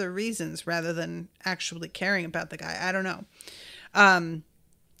upset for other reasons rather than actually caring about the guy. I don't know.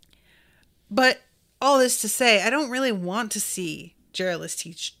 But all this to say, I don't really want to see Gerald's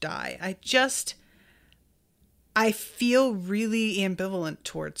Teach die. I feel really ambivalent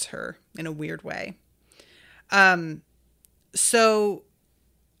towards her in a weird way. So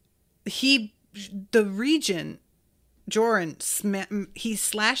the Regent, Joran, he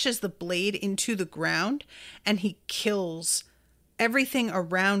slashes the blade into the ground and he kills everything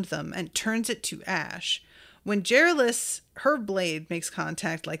around them and turns it to ash. When Gerald's, her blade makes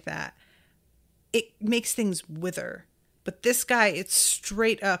contact like that, it makes things wither. But this guy, it's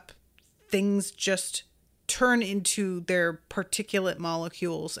straight up, things just turn into their particulate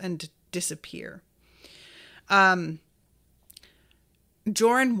molecules and disappear.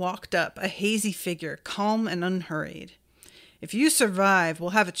 Joran walked up, a hazy figure, calm and unhurried. If you survive,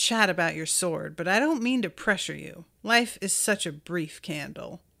 we'll have a chat about your sword, but I don't mean to pressure you. Life is such a brief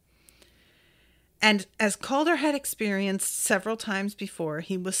candle. And as Calder had experienced several times before,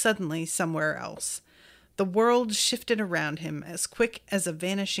 he was suddenly somewhere else. The world shifted around him as quick as a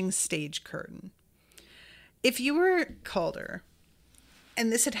vanishing stage curtain. If you were Calder,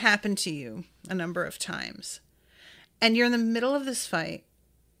 and this had happened to you a number of times, and you're in the middle of this fight,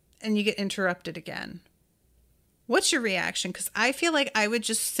 and you get interrupted again, what's your reaction? Because I feel like I would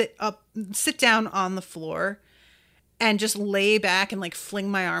just sit down on the floor and just lay back and like fling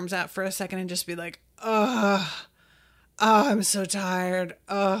my arms out for a second and just be like, I'm so tired.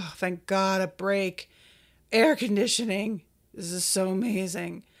 Oh, thank God, a break. Air conditioning. This is so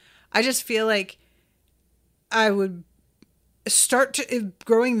amazing. I just feel like I would start to,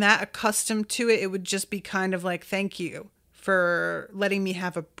 growing that accustomed to it, it would just be kind of like, thank you for letting me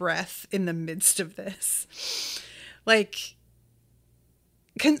have a breath in the midst of this. Like,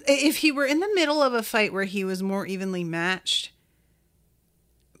 if he were in the middle of a fight where he was more evenly matched,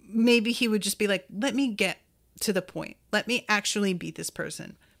 maybe he would just be like, let me get to the point. Let me actually beat this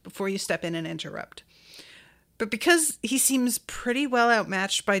person before you step in and interrupt. But because he seems pretty well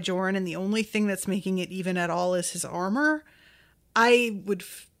outmatched by Joran, and the only thing that's making it even at all is his armor, I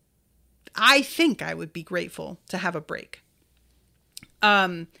think I would be grateful to have a break.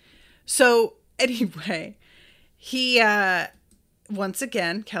 So anyway, he, once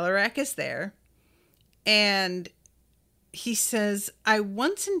again, Kellerac is there, and he says, I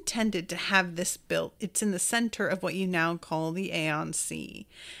once intended to have this built. It's in the center of what you now call the Aeon Sea.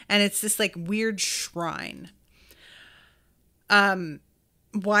 And it's this like weird shrine.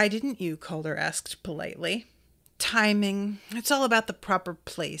 Why didn't you? Calder asked politely. Timing. It's all about the proper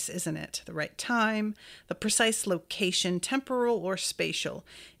place, isn't it? The right time, the precise location, temporal or spatial.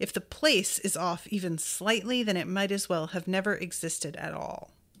 If the place is off even slightly, then it might as well have never existed at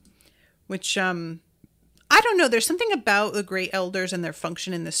all. Which, I don't know. There's something about the Great Elders and their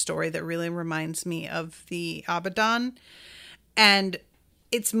function in this story that really reminds me of the Abaddon. And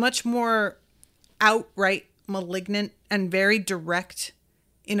it's much more outright malignant and very direct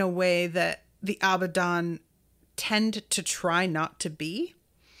in a way that the Abaddon tend to try not to be.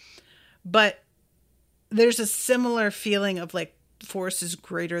 But there's a similar feeling of like forces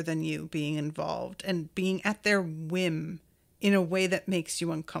greater than you being involved and being at their whim in a way that makes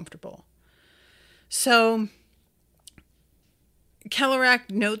you uncomfortable. So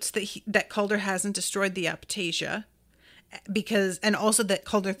Kellerac notes that Calder hasn't destroyed the Optasia and also that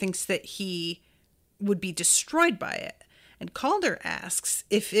Calder thinks that he would be destroyed by it. And Calder asks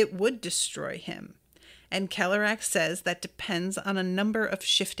if it would destroy him. And Kellerac says that depends on a number of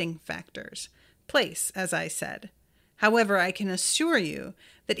shifting factors. Place, as I said. However, I can assure you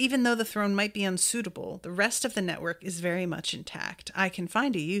that even though the throne might be unsuitable, the rest of the network is very much intact. I can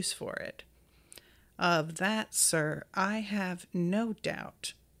find a use for it. Of that, sir, I have no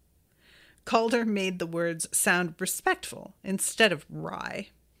doubt. Calder made the words sound respectful instead of wry.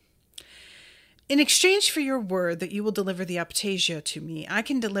 In exchange for your word that you will deliver the Optasia to me, I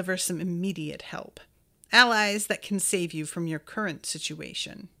can deliver some immediate help. Allies that can save you from your current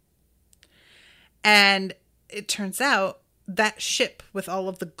situation. And it turns out that ship with all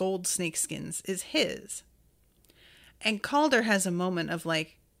of the gold snakeskins is his. And Calder has a moment of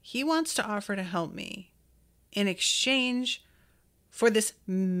like, he wants to offer to help me in exchange for this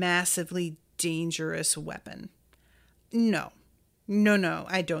massively dangerous weapon. No,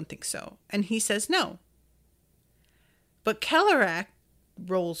 I don't think so. And he says no. But Kellerac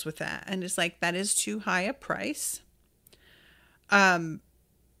rolls with that and is like, that is too high a price.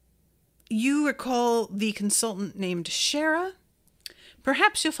 You recall the consultant named Shara?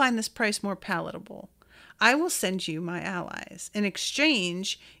 Perhaps you'll find this price more palatable. I will send you my allies. In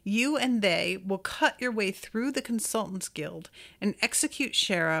exchange, you and they will cut your way through the Consultants Guild and execute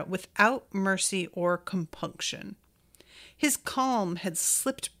Shara without mercy or compunction. His calm had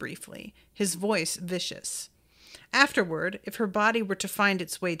slipped briefly, his voice vicious. Afterward, if her body were to find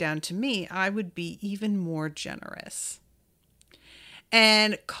its way down to me, I would be even more generous.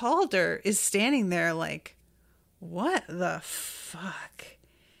 And Calder is standing there like, what the fuck?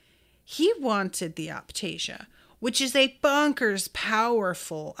 He wanted the Optasia, which is a bonkers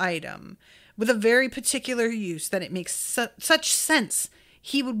powerful item with a very particular use that it makes such sense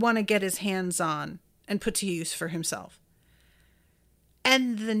he would want to get his hands on and put to use for himself.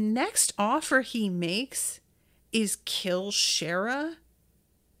 And the next offer he makes is kill Shara.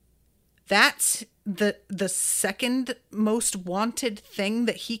 That's the second most wanted thing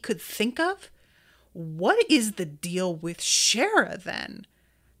that he could think of. What is the deal with Shara then?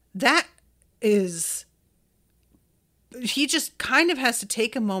 That is, he just kind of has to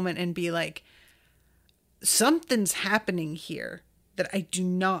take a moment and be like, something's happening here that I do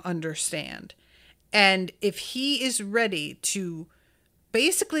not understand. And if he is ready to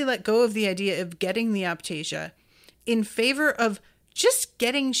basically let go of the idea of getting the Optasia in favor of just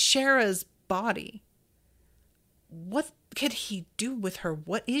getting Shara's body, what could he do with her?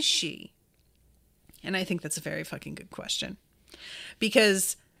 What is she? And I think that's a very fucking good question.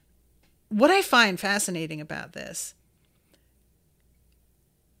 Because what I find fascinating about this,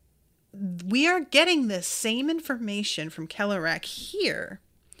 we are getting the same information from Kellerac here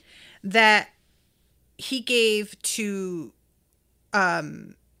that he gave to I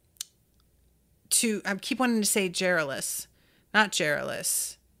keep wanting to say Geralus, not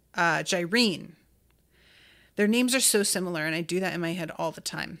Geralus, Gyrene. Their names are so similar, and I do that in my head all the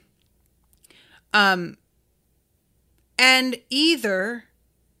time. And either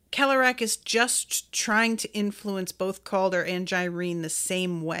Kellerac is just trying to influence both Calder and Gyrene the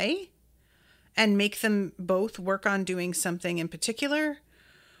same way and make them both work on doing something in particular,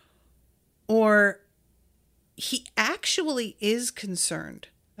 or he actually is concerned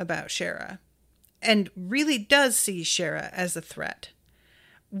about Shara and really does see Shara as a threat.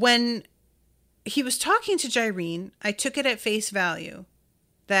 When he was talking to Gyrene, I took it at face value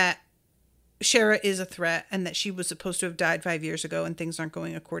that Shara is a threat and that she was supposed to have died 5 years ago and things aren't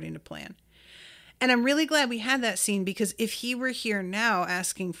going according to plan. And I'm really glad we had that scene, because if he were here now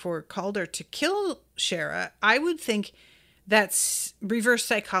asking for Calder to kill Shara, I would think that's reverse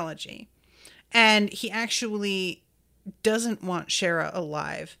psychology. And he actually doesn't want Shara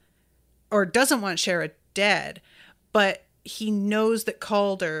alive, or doesn't want Shara dead, but he knows that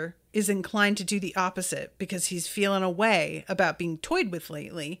Calder is inclined to do the opposite because he's feeling a way about being toyed with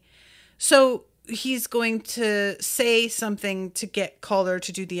lately. So he's going to say something to get Calder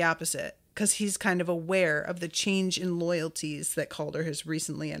to do the opposite, because he's kind of aware of the change in loyalties that Calder has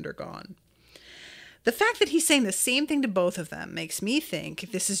recently undergone. The fact that he's saying the same thing to both of them makes me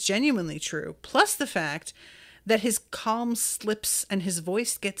think this is genuinely true, plus the fact that his calm slips and his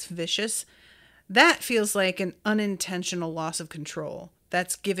voice gets vicious. That feels like an unintentional loss of control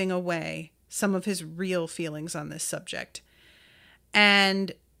that's giving away some of his real feelings on this subject.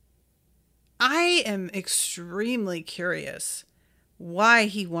 And I am extremely curious why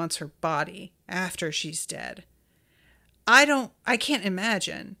he wants her body after she's dead. I can't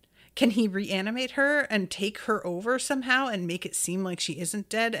imagine. Can he reanimate her and take her over somehow and make it seem like she isn't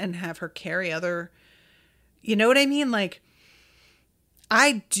dead and have her carry other... You know what I mean? Like,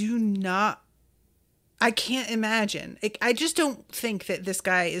 I can't imagine. I just don't think that this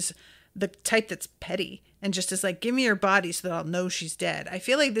guy is the type that's petty and just is like, give me your body so that I'll know she's dead. I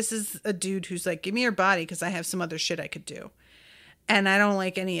feel like this is a dude who's like, give me your body because I have some other shit I could do. And I don't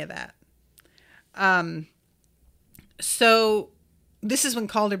like any of that. So this is when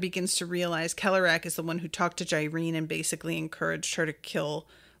Calder begins to realize Kellerac is the one who talked to Jyrene and basically encouraged her to kill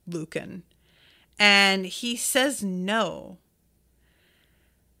Lucan. And he says no.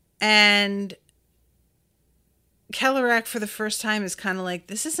 And Kellerac for the first time is kind of like,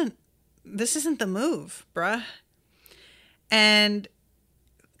 this isn't the move, bruh. And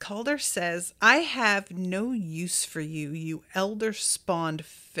Calder says, I have no use for you, you elder-spawned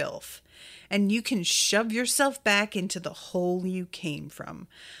filth, and you can shove yourself back into the hole you came from.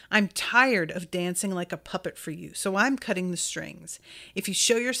 I'm tired of dancing like a puppet for you, so I'm cutting the strings. If you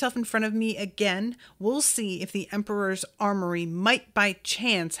show yourself in front of me again, we'll see if the Emperor's armory might by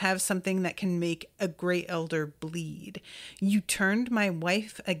chance have something that can make a Grey Elder bleed. You turned my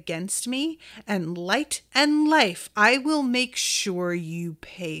wife against me, and light and life, I will make sure you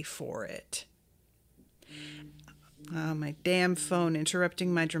pay for it. Oh, my damn phone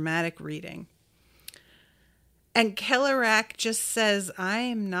interrupting my dramatic reading. And Kellerac just says, I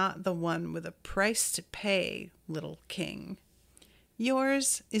am not the one with a price to pay, little king.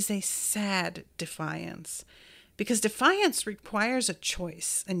 Yours is a sad defiance, because defiance requires a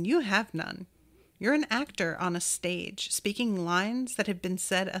choice, and you have none. You're an actor on a stage, speaking lines that have been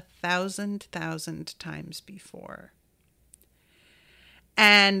said 1,000 times before.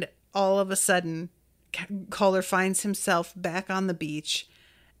 And all of a sudden, Calder finds himself back on the beach,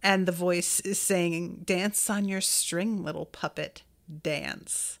 and the voice is saying, dance on your string, little puppet,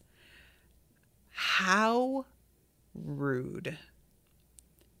 dance. How rude.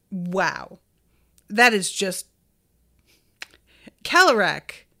 Wow. That is just...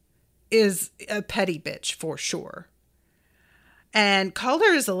 Kellerac is a petty bitch for sure. And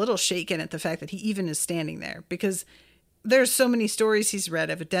Calder is a little shaken at the fact that he even is standing there, because there's so many stories he's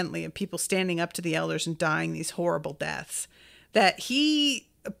read, evidently, of people standing up to the elders and dying these horrible deaths, that he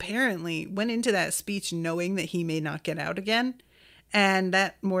apparently went into that speech knowing that he may not get out again. And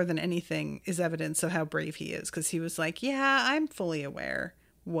that, more than anything, is evidence of how brave he is, because he was like, yeah, I'm fully aware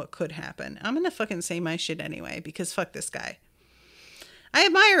what could happen. I'm going to fucking say my shit anyway, because fuck this guy. I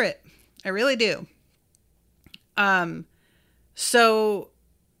admire it. I really do. So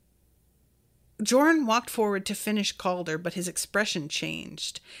Joran walked forward to finish Calder, but his expression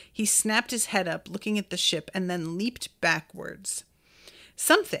changed. He snapped his head up, looking at the ship, and then leaped backwards.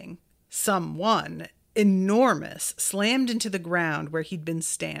 Someone enormous, slammed into the ground where he'd been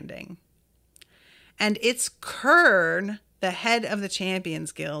standing. And it's Kern, the head of the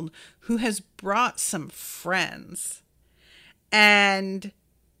Champions Guild, who has brought some friends. And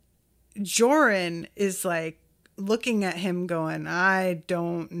Joran is like looking at him going, I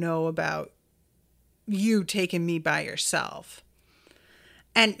don't know about you taking me by yourself.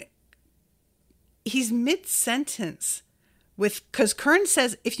 And he's mid-sentence because Kern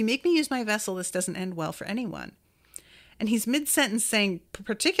says, if you make me use my vessel, this doesn't end well for anyone. And he's mid-sentence saying,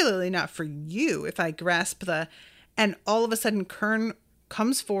 particularly not for you, if I grasp the... And all of a sudden, Kern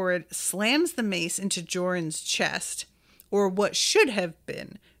comes forward, slams the mace into Joran's chest, or what should have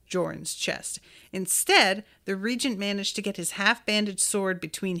been Joran's chest. Instead, the regent managed to get his half-bandaged sword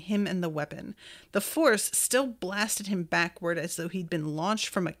between him and the weapon. The force still blasted him backward as though he'd been launched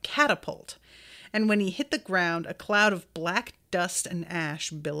from a catapult. And when he hit the ground, a cloud of black dust and ash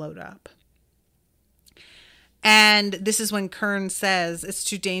billowed up. And this is when Kern says, it's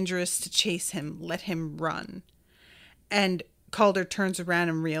too dangerous to chase him. Let him run. And Calder turns around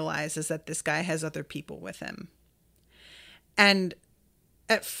and realizes that this guy has other people with him. And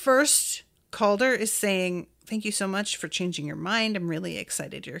at first, Calder is saying, thank you so much for changing your mind. I'm really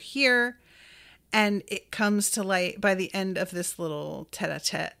excited you're here. And it comes to light by the end of this little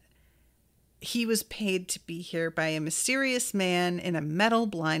tete-a-tete. He was paid to be here by a mysterious man in a metal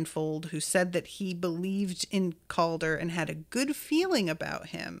blindfold who said that he believed in Calder and had a good feeling about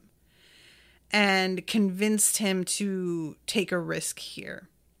him, and convinced him to take a risk here.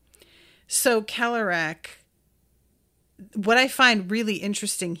 So Kellerac, what I find really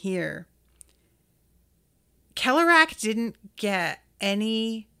interesting here, Kellerac didn't get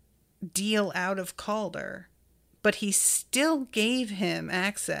any deal out of Calder, but he still gave him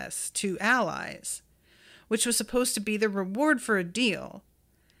access to allies, which was supposed to be the reward for a deal.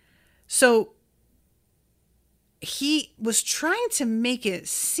 So he was trying to make it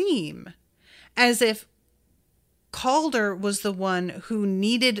seem as if Calder was the one who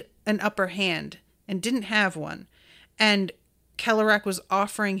needed an upper hand and didn't have one. And Kellerac was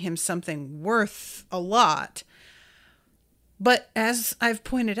offering him something worth a lot. But as I've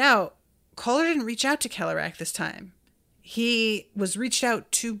pointed out, Calder didn't reach out to Kellerac this time. He was reached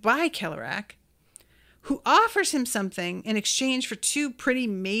out to by Kellerac, who offers him something in exchange for two pretty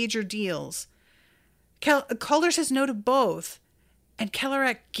major deals. Calder says no to both, and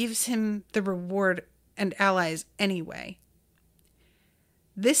Kellerac gives him the reward and allies anyway.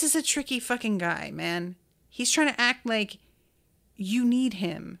 This is a tricky fucking guy, man. He's trying to act like you need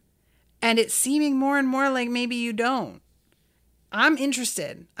him, and it's seeming more and more like maybe you don't. I'm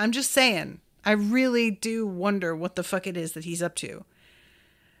interested. I'm just saying. I really do wonder what the fuck it is that he's up to.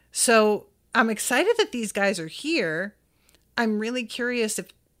 So I'm excited that these guys are here. I'm really curious if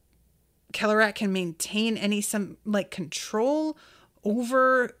Kellerac can maintain some control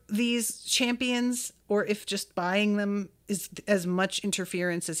over these champions, or if just buying them is as much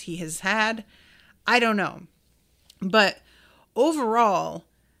interference as he has had. I don't know. But overall,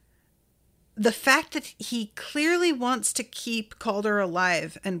 the fact that he clearly wants to keep Calder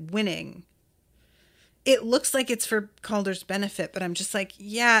alive and winning, it looks like it's for Calder's benefit, but I'm just like,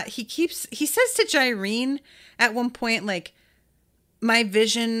 yeah, he says to Jyrene at one point, like, my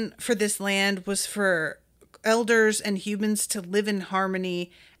vision for this land was for elders and humans to live in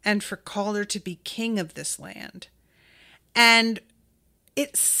harmony and for Calder to be king of this land. And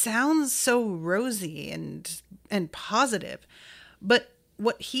it sounds so rosy and positive, but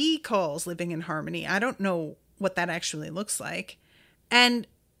what he calls living in harmony, I don't know what that actually looks like. And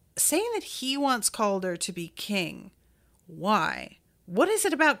saying that he wants Calder to be king, why? What is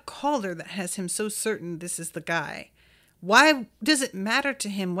it about Calder that has him so certain this is the guy? Why does it matter to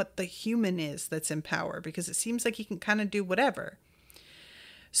him what the human is that's in power? Because it seems like he can kind of do whatever.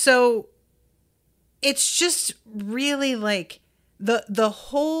 So it's just really like the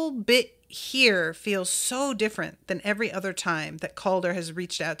whole bit here feels so different than every other time that Calder has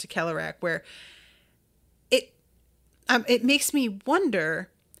reached out to Kellerac, where it makes me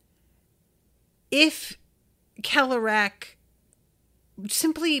wonder if Kellerac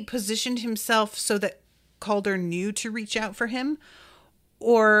simply positioned himself so that Calder knew to reach out for him,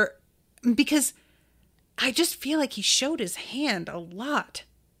 or because I just feel like he showed his hand a lot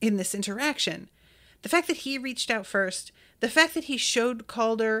in this interaction. The fact that he reached out first, the fact that he showed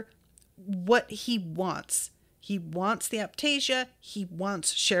Calder what he wants. He wants the Aptasia. He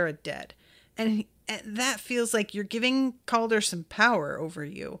wants Shara dead. And that feels like you're giving Calder some power over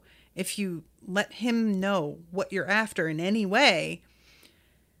you if you let him know what you're after in any way.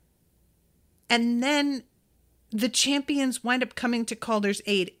 And then the champions wind up coming to Calder's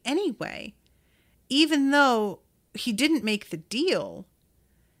aid anyway, even though he didn't make the deal.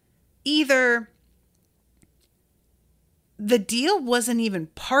 Either the deal wasn't even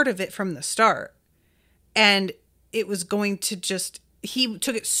part of it from the start, and it was going to he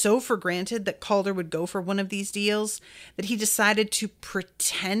took it so for granted that Calder would go for one of these deals that he decided to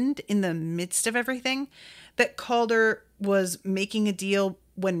pretend in the midst of everything that Calder was making a deal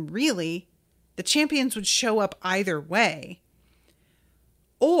when really the champions would show up either way.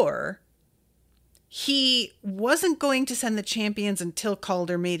 Or he wasn't going to send the champions until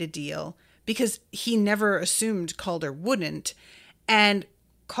Calder made a deal because he never assumed Calder wouldn't. And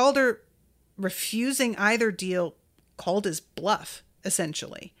Calder refusing either deal called his bluff,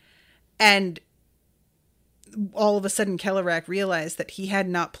 essentially. And all of a sudden Kellerac realized that he had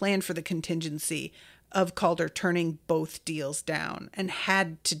not planned for the contingency of Calder turning both deals down and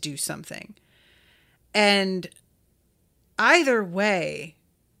had to do something. And either way,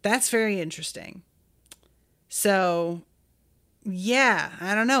 that's very interesting. So, yeah,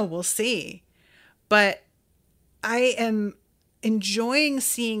 I don't know. We'll see. But I am enjoying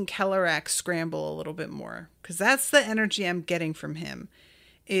seeing Kellerac scramble a little bit more, because that's the energy I'm getting from him.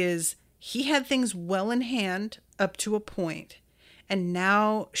 Is he had things well in hand up to a point, and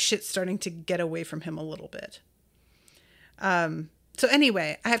now shit's starting to get away from him a little bit. So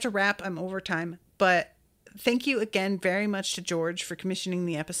anyway, I have to wrap. I'm over time. But thank you again very much to George for commissioning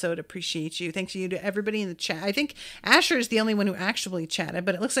the episode. Appreciate you. Thanks to you to everybody in the chat. I think Asher is the only one who actually chatted,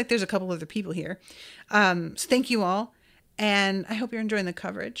 but it looks like there's a couple other people here. So thank you all. And I hope you're enjoying the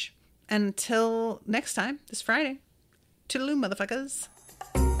coverage. Until next time, this Friday. Toodaloo, motherfuckers.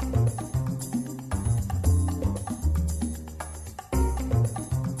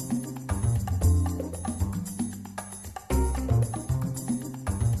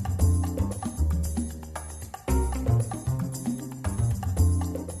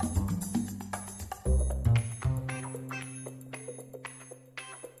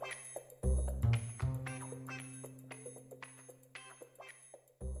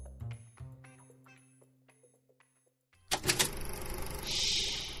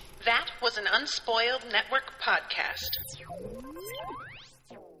 was an Unspoiled Network podcast.